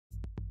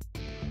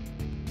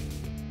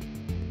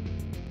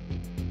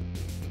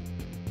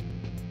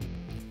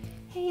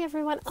Hey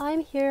everyone, I'm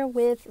here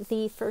with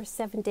the first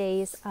 7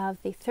 days of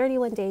the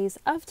 31 Days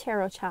of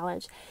Tarot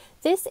Challenge.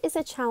 This is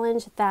a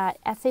challenge that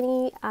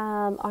Ethany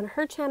on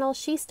her channel,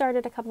 she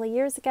started a couple of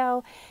years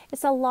ago.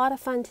 It's a lot of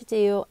fun to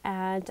do,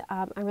 and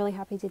I'm really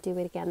happy to do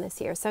it again this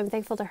year. So I'm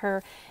thankful to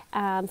her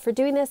for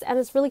doing this, and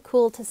it's really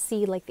cool to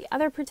see like the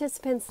other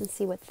participants and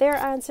see what their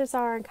answers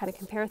are and kind of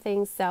compare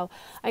things. So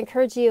I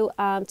encourage you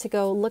to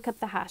go look up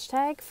the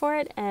hashtag for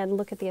it and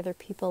look at the other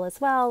people as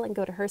well and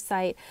go to her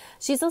site.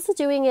 She's also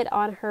doing it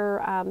on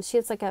her, she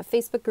has like a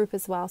Facebook group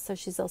as well, so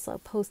she's also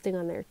posting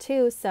on there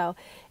too. So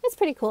it's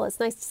pretty cool. It's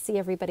nice to see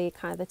everybody,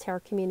 kind of the tarot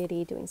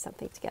community, doing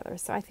something together.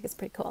 So I think it's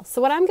pretty cool. So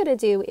what I'm going to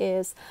do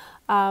is,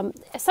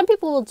 some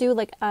people will do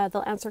like,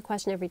 they'll answer a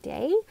question every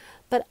day,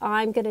 but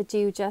I'm going to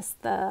do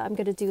I'm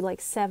going to do like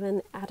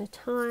 7 at a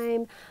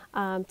time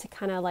to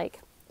kind of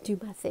like do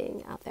my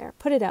thing out there,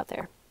 put it out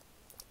there.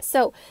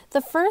 So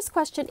the first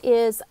question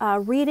is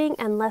reading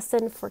and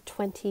lesson for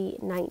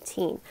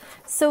 2019.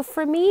 So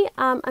for me,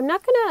 I'm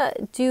not going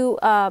to do,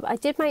 I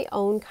did my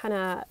own kind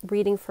of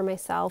reading for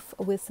myself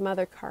with some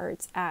other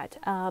cards at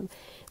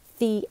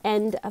the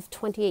end of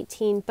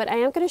 2018, but I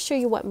am going to show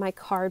you what my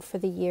card for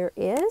the year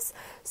is.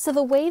 So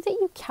the way that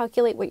you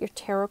calculate what your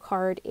tarot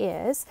card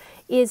is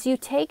you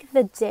take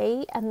the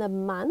day and the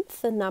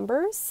month, the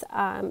numbers.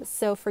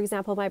 So for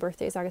example, my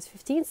birthday is August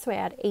 15th, so I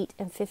add 8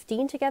 and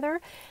 15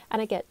 together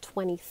and I get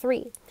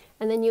 23.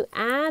 And then you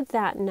add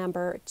that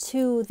number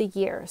to the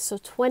year. So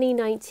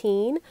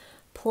 2019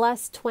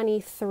 plus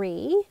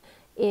 23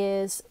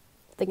 is,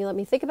 let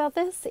me think about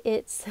this.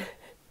 It's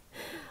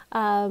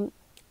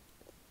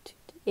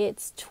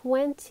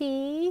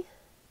 20,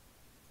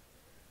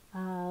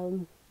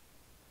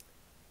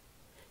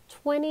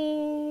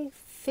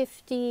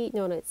 2050,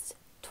 no, it's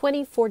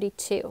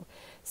 2042.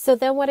 So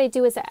then what I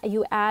do is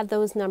you add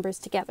those numbers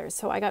together.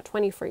 So I got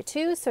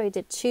 2042, so I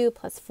did 2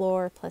 plus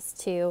 4 plus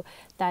 2,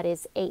 that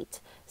is 8.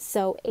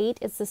 So 8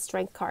 is the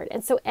strength card.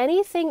 And so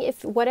anything,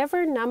 if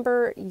whatever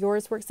number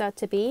yours works out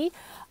to be,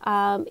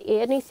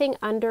 anything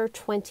under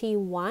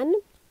 21,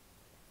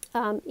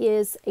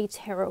 is a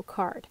tarot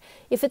card.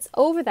 If it's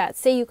over that,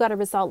 say you got a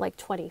result like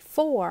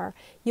 24,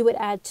 you would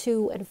add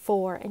 2 and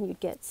 4 and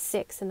you'd get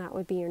 6, and that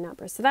would be your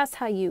number. So that's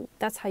how you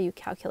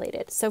calculate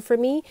it. So for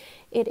me,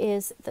 it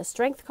is the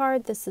strength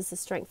card. This is the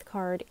strength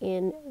card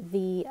in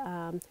the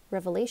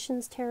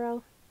Revelations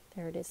Tarot.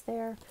 There it is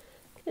there. I'm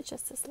going to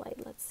adjust this light.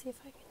 Let's see if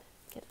I can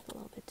get it a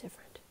little bit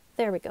different.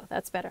 There we go,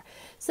 that's better.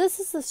 So this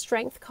is the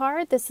strength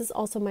card. This is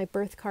also my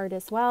birth card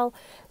as well.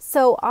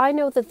 So I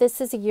know that this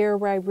is a year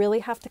where I really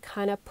have to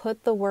kind of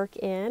put the work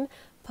in,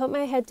 put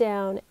my head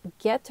down,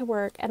 get to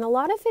work. And a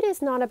lot of it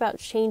is not about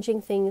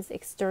changing things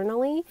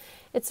externally.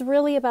 It's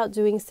really about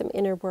doing some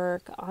inner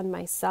work on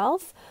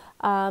myself.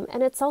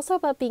 And it's also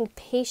about being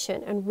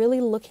patient and really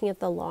looking at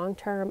the long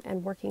term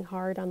and working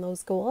hard on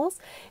those goals.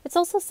 It's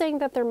also saying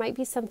that there might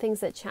be some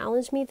things that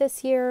challenge me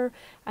this year,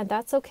 and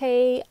that's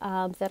okay,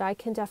 that I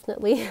can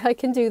definitely, I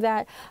can do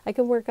that. I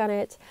can work on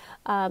it.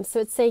 So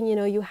it's saying, you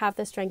know, you have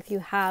the strength, you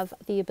have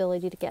the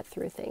ability to get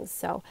through things.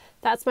 So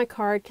that's my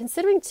card.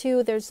 Considering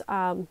too, there's,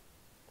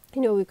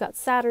 you know, we've got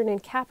Saturn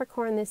and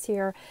Capricorn this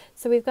year,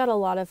 so we've got a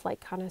lot of like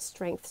kind of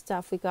strength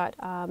stuff. We got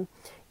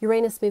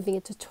Uranus moving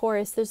into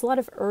Taurus. There's a lot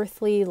of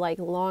earthly, like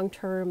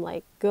long-term,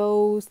 like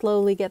go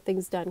slowly, get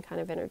things done kind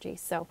of energy.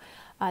 So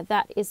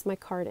that is my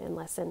card and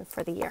lesson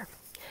for the year.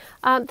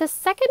 The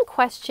second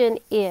question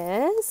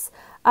is,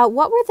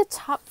 what were the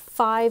top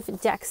 5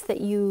 decks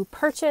that you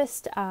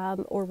purchased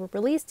or were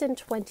released in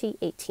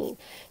 2018?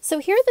 So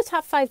here are the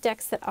top 5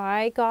 decks that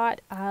I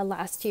got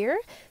last year.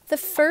 The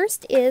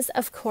first is,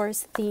 of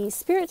course, the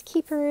Spirit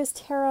Keepers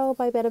Tarot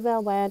by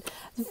Annabelle Wan. I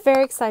was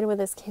very excited when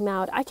this came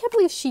out. I can't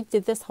believe she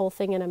did this whole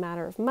thing in a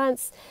matter of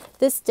months.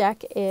 This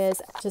deck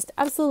is just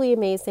absolutely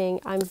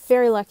amazing. I'm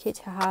very lucky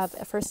to have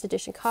a first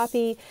edition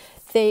copy.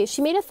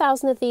 She made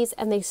 1,000 of these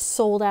and they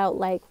sold out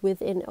like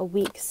within a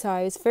week. So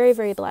I was very,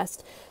 very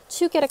blessed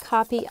to get a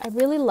copy. I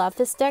really love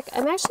this deck.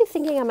 I'm actually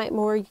thinking I might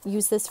more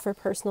use this for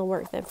personal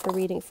work than for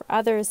reading for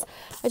others.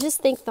 I just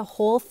think the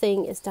whole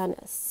thing is done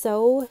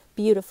so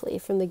beautifully,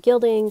 from the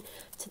gilding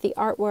to the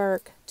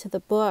artwork to the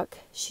book.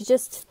 She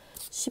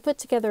put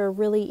together a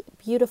really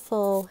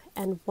beautiful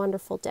and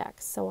wonderful deck.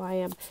 So I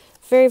am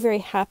very, very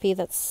happy.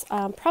 That's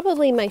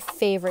probably my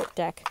favorite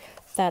deck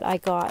that I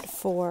got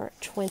for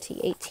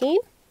 2018.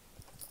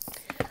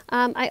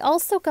 I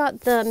also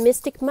got the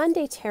Mystic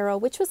Monday Tarot,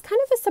 which was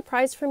kind of a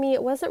surprise for me.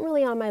 It wasn't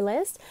really on my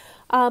list,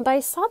 but I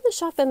saw the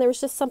shop and there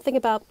was just something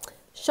about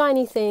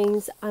shiny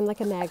things. I'm like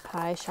a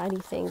magpie. Shiny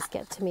things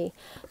get to me.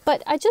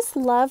 But I just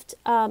loved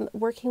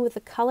working with the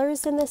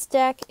colors in this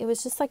deck. It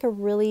was just like a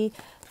really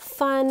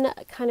fun,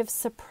 kind of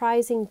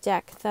surprising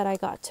deck that I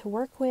got to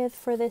work with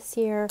for this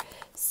year.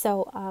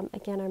 So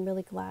again, I'm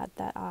really glad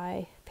that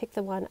I picked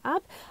the one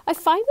up. I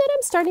find that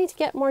I'm starting to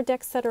get more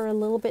decks that are a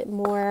little bit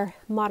more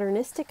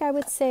modernistic, I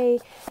would say,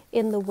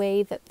 in the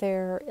way that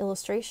their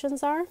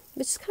illustrations are,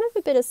 which is kind of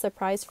a bit of a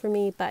surprise for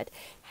me, but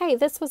hey,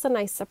 this was a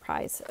nice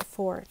surprise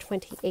for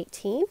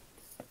 2018.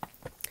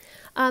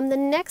 The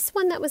next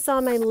one that was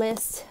on my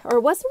list, or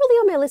it wasn't really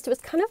on my list, it was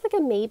kind of like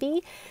a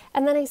maybe,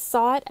 and then I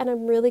saw it and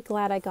I'm really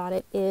glad I got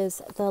it,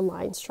 is the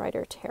Line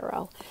Strider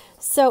Tarot.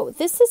 So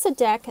this is a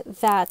deck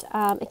that,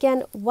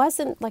 again,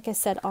 wasn't, like I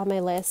said, on my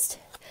list,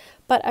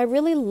 but I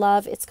really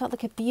love. It's got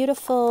like a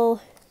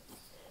beautiful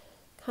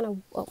kind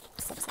of, oh,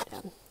 it's upside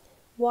down,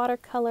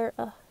 watercolor.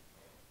 Let's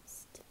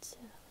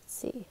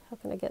see, how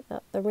can I get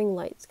that? The ring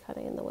light's kind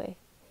of in the way.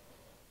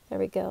 There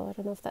we go. I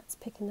don't know if that's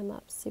picking them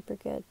up super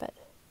good, but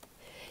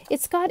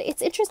it's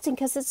interesting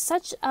because it's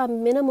such a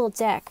minimal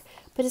deck,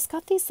 but it's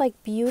got these like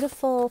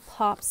beautiful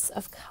pops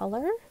of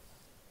color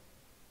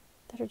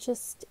that are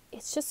just,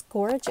 it's just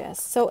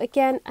gorgeous. So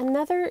again,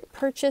 another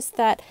purchase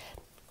that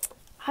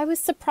I was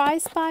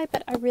surprised by,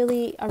 but I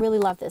really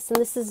love this. And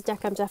this is a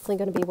deck I'm definitely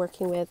going to be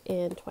working with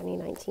in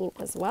 2019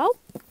 as well.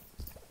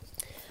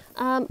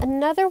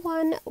 Another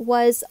one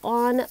was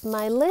on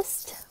my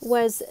list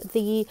was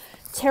the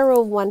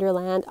Tarot of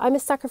Wonderland. I'm a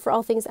sucker for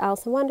all things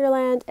Alice in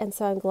Wonderland, and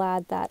so I'm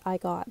glad that I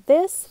got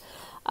this.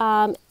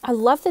 I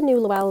love the new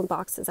Llewellyn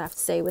boxes, I have to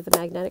say, with the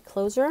magnetic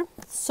closure.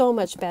 So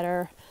much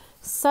better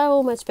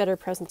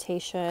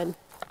presentation.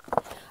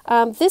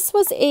 This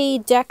was a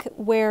deck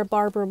where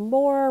Barbara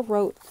Moore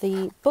wrote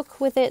the book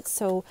with it,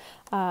 so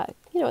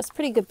you know, it's a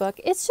pretty good book.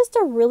 It's just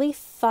a really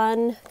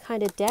fun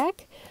kind of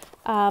deck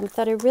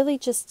that I really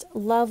just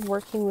love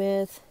working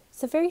with.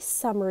 It's a very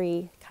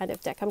summery kind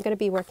of deck. I'm going to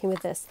be working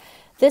with this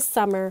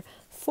summer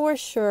for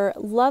sure.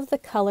 Love the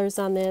colors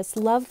on this.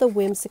 Love the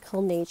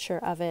whimsical nature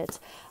of it.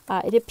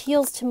 It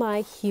appeals to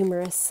my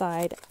humorous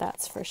side,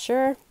 that's for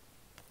sure.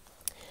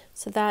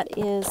 So that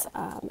is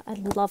a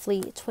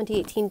lovely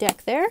 2018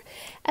 deck there.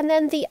 And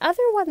then the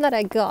other one that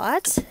I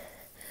got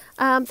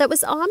that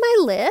was on my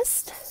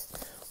list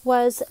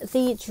was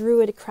the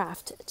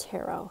Druidcraft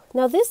Tarot.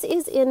 Now this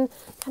is in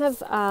kind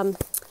of,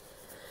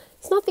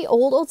 it's not the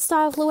old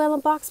style Llewellyn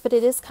box, but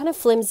it is kind of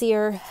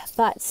flimsier,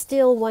 but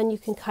still one you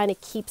can kind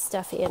of keep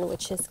stuff in,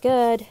 which is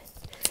good.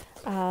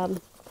 There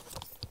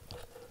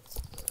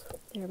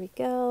we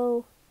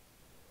go.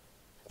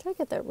 Try to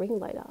get that ring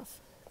light off.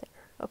 There.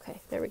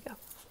 Okay, there we go.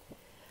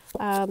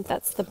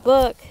 That's the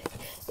book.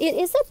 It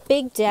is a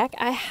big deck.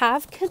 I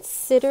have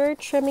considered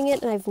trimming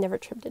it, and I've never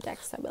trimmed a deck,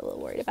 so I'm a little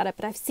worried about it,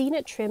 but I've seen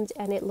it trimmed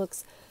and it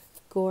looks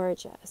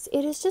gorgeous.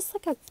 It is just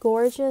like a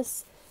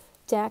gorgeous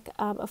deck.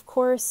 Of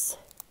course,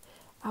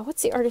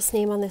 what's the artist's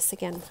name on this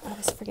again? I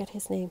always forget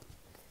his name.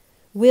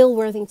 Will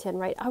Worthington,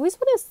 right? I always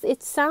want to,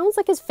 it sounds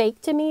like it's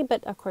fake to me,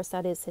 but of course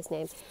that is his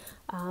name.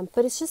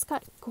 But it's just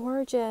got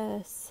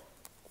gorgeous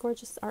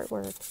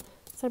artwork.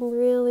 So I'm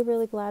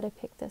really glad I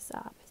picked this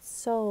up. It's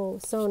so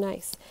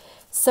nice.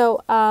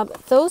 So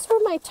those were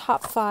my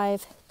top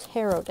 5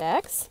 tarot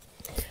decks.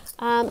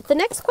 The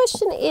next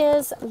question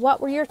is,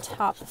 what were your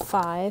top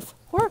 5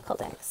 oracle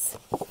decks?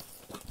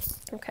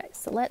 Okay,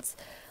 so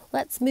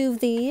let's move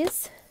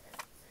these.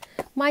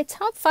 My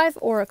top 5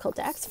 oracle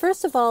decks.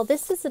 First of all,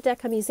 this is the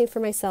deck I'm using for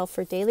myself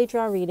for daily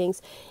draw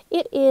readings.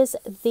 It is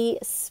the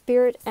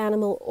Spirit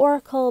Animal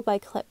Oracle by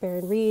Colette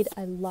Baron-Reid.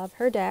 I love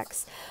her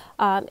decks,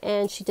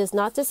 and she does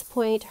not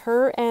disappoint.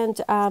 Her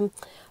and I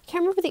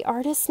can't remember the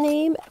artist's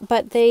name,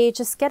 but they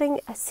just getting,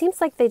 it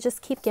seems like they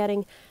just keep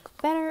getting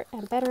better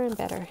and better and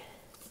better.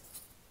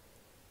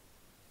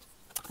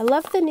 I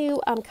love the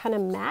new kind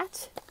of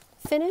matte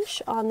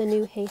finish on the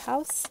new Hay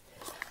House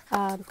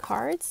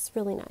cards. It's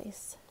really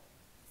nice.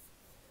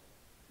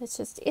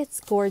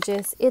 It's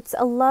gorgeous. It's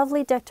a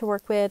lovely deck to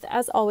work with.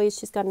 As always,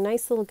 she's got a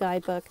nice little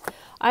guidebook.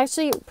 I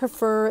actually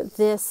prefer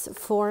this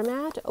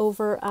format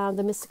over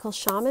the Mystical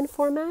Shaman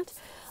format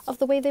of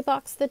the way they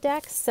box the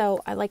deck. So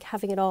I like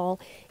having it all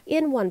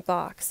in one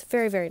box.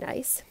 Very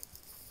nice.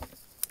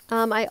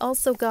 I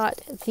also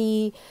got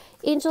the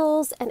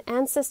Angels and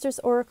Ancestors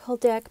Oracle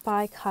deck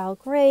by Kyle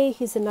Gray.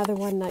 He's another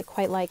one that I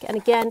quite like. And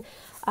again,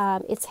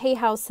 it's Hay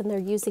House, and they're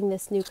using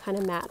this new kind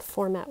of matte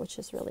format, which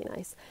is really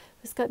nice.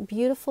 It's got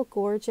beautiful,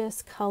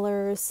 gorgeous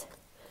colors.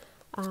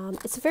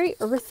 It's a very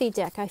earthy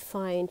deck, I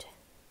find,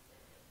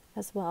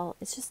 as well.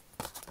 It's just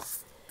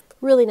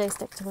really nice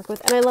deck to work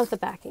with. And I love the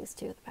backings,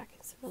 too. The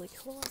backings are really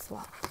cool as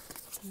well.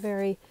 It's a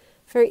very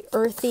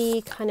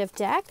earthy kind of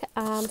deck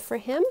for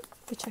him,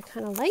 which I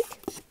kind of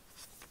like.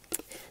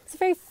 It's a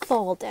very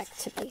fall deck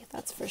to me,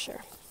 that's for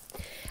sure.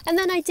 And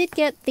then I did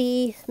get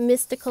the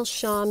Mystical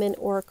Shaman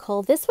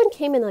Oracle. This one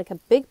came in like a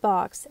big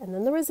box, and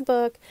then there was a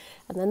book,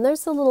 and then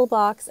there's a little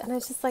box, and I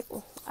was just like,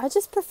 I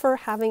just prefer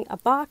having a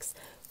box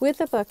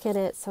with a book in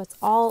it, so it's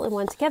all in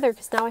one together,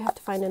 because now I have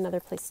to find another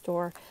place to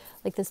store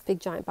like this big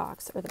giant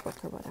box or the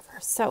book or whatever.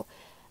 So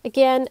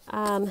again,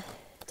 it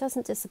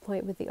doesn't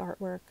disappoint with the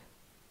artwork.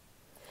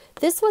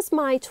 This was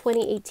my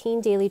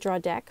 2018 daily draw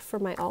deck for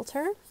my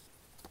altar.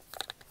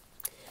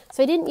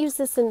 So I didn't use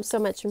this so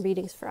much in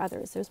readings for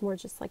others. It was more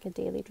just like a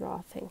daily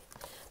draw thing.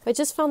 But I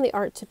just found the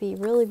art to be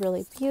really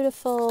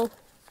beautiful.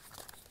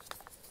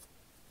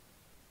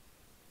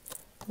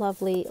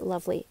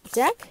 Lovely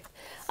deck.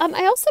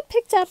 I also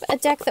picked up a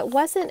deck that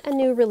wasn't a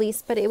new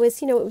release, but it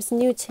was, it was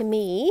new to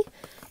me,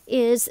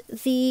 is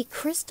the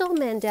Crystal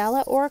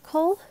Mandala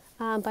Oracle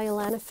by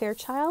Alana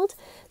Fairchild.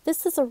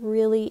 This is a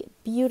really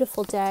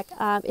beautiful deck.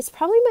 It's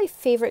probably my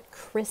favorite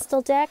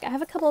crystal deck. I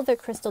have a couple of other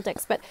crystal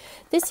decks, but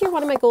this year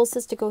one of my goals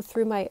is to go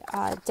through my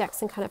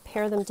decks and kind of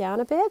pare them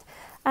down a bit.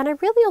 And I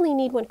really only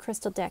need one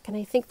crystal deck, and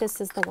I think this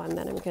is the one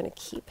that I'm going to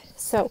keep.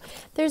 So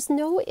it's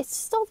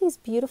just all these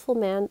beautiful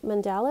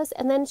mandalas,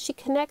 and then she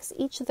connects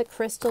each of the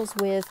crystals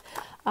with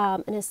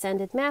an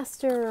ascended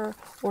master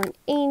or an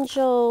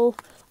angel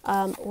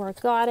or a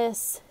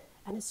goddess,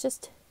 and it's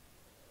just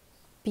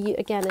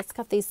again, it's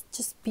got these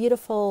just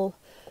beautiful,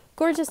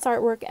 gorgeous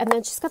artwork, and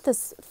then she's got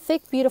this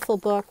thick, beautiful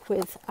book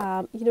with,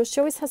 you know, she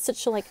always has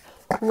such like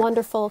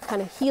wonderful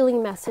kind of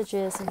healing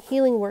messages and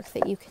healing work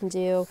that you can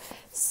do.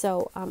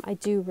 So I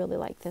do really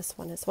like this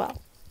one as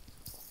well.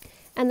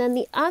 And then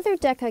the other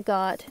deck I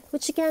got,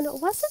 which again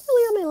wasn't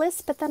really on my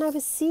list, but then I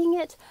was seeing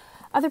it,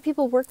 other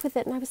people work with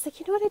it, and I was like,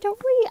 you know what,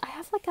 I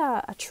have like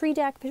a tree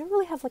deck, but I don't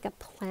really have like a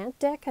plant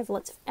deck. I have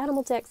lots of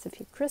animal decks, a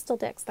few crystal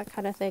decks, that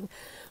kind of thing.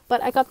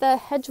 But I got the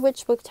Hedge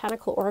Witch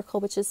Botanical Oracle,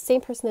 which is the same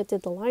person that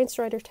did the Lion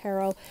Strider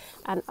Tarot,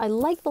 and I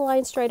like the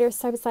Lion Strider,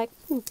 so I was like,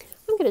 I'm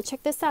going to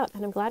check this out,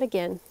 and I'm glad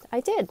again I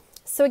did.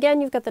 So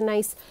again, you've got the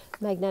nice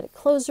magnetic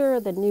closure,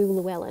 the new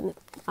Llewellyn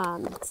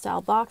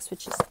style box,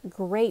 which is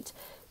great.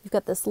 You've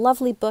got this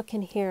lovely book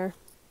in here,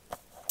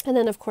 and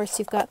then of course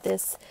you've got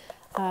this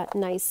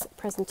nice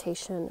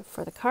presentation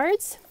for the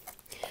cards.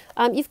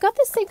 You've got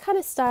the same kind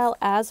of style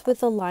as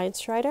with the Lion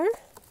Strider.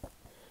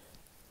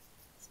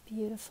 It's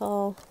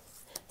beautiful.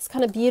 It's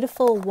kind of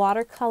beautiful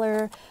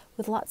watercolor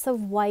with lots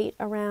of white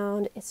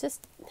around.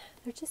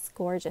 They're just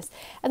gorgeous.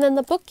 And then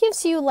the book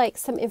gives you like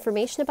some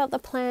information about the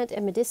plant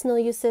and medicinal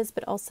uses,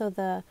 but also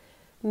the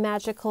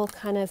magical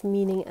kind of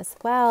meaning as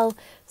well.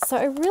 So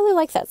I really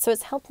like that. So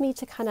it's helped me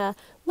to kind of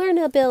learn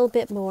a little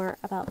bit more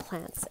about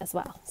plants as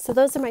well. So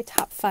those are my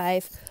top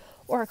 5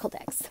 Oracle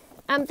decks.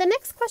 The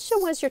next question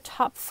was your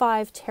top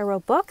 5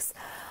 tarot books.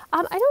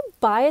 I don't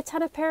buy a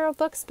ton of tarot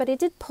books, but I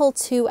did pull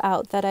 2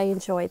 out that I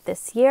enjoyed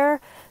this year.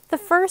 The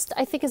first,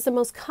 I think, is the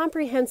most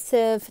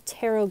comprehensive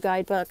tarot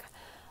guidebook,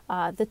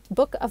 the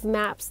book of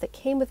maps that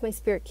came with my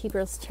Spirit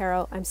Keepers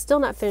Tarot. I'm still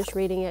not finished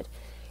reading it.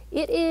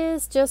 It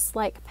is just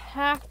like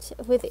packed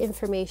with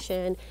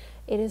information.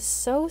 It is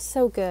so,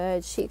 so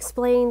good. She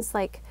explains,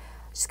 like,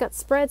 she's got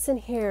spreads in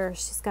here.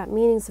 She's got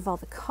meanings of all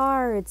the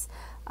cards.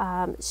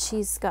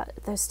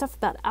 There's stuff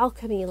about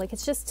alchemy. Like,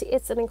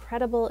 it's an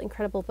incredible,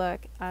 incredible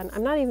book. And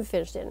I'm not even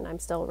finished it, and I'm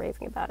still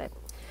raving about it.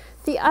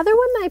 The other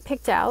one that I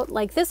picked out,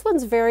 like, this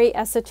one's very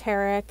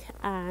esoteric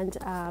and,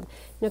 you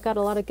know, got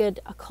a lot of good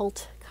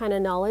occult kind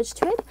of knowledge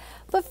to it.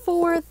 But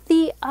for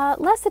the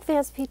less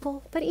advanced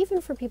people, but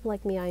even for people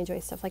like me, I enjoy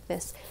stuff like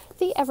this.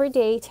 The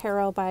Everyday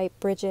Tarot by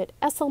Bridget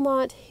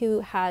Esselmont, who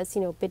has,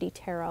 you know, Biddy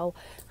Tarot,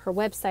 her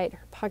website,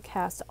 her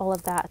podcast, all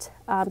of that.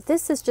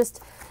 This is just,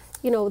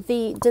 you know,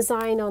 the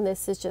design on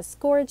this is just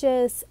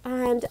gorgeous,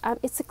 and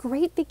it's a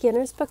great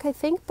beginner's book, I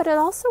think, but it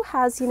also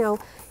has, you know,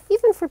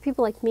 even for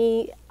people like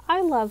me, I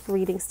love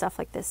reading stuff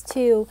like this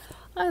too.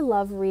 I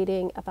love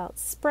reading about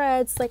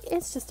spreads. Like,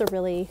 it's just a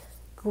really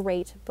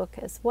great book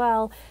as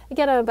well.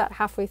 Again, I'm about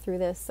halfway through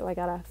this, so I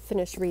gotta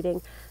finish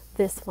reading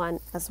this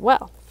one as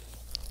well.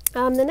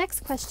 The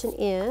next question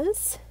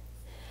is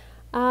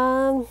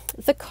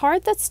the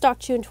card that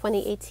stalked you in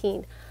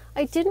 2018.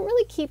 I didn't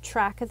really keep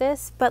track of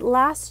this, but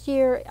last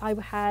year I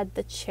had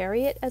the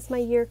Chariot as my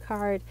year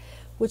card,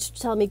 which would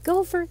tell me,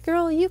 go for it,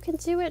 girl, you can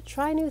do it,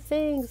 try new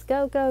things,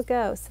 go, go,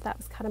 go. So that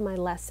was kind of my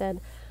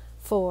lesson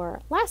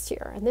for last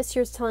year. And this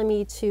year's telling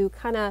me to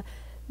kind of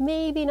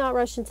maybe not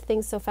rush into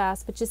things so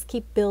fast, but just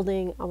keep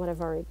building on what I've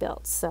already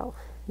built. So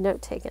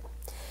note taken.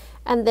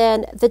 And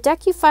then the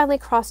deck you finally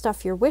crossed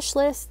off your wish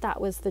list,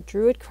 that was the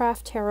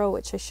Druidcraft Tarot,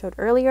 which I showed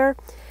earlier.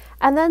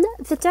 And then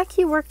the deck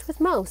you worked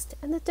with most.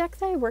 And the deck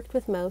that I worked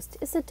with most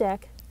is a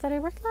deck that I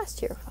worked last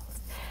year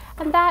with.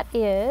 And that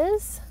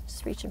is,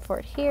 just reaching for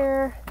it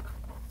here,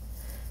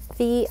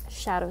 the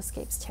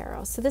Shadowscapes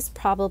Tarot. So this is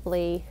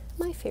probably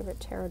my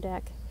favorite tarot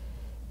deck.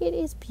 It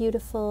is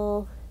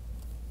beautiful.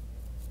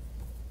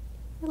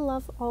 I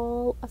love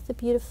all of the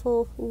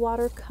beautiful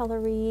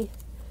watercolory,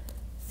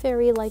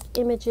 fairy-like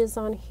images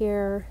on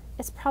here.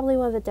 It's probably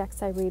one of the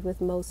decks I read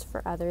with most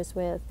for others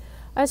with.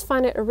 I just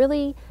find it a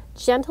really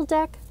gentle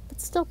deck,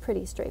 but still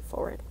pretty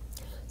straightforward.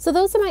 So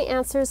those are my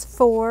answers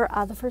for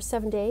the first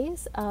 7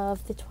 days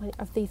of the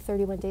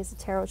 31 Days of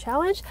Tarot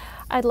Challenge.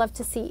 I'd love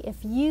to see if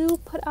you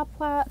put up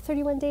a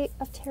 31 Day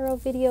of Tarot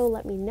video.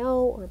 Let me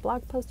know, or a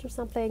blog post or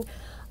something.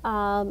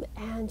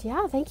 And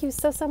yeah, thank you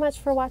so much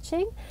for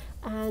watching.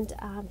 And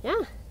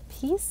yeah,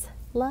 peace,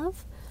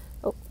 love.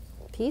 Oh,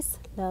 peace,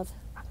 love,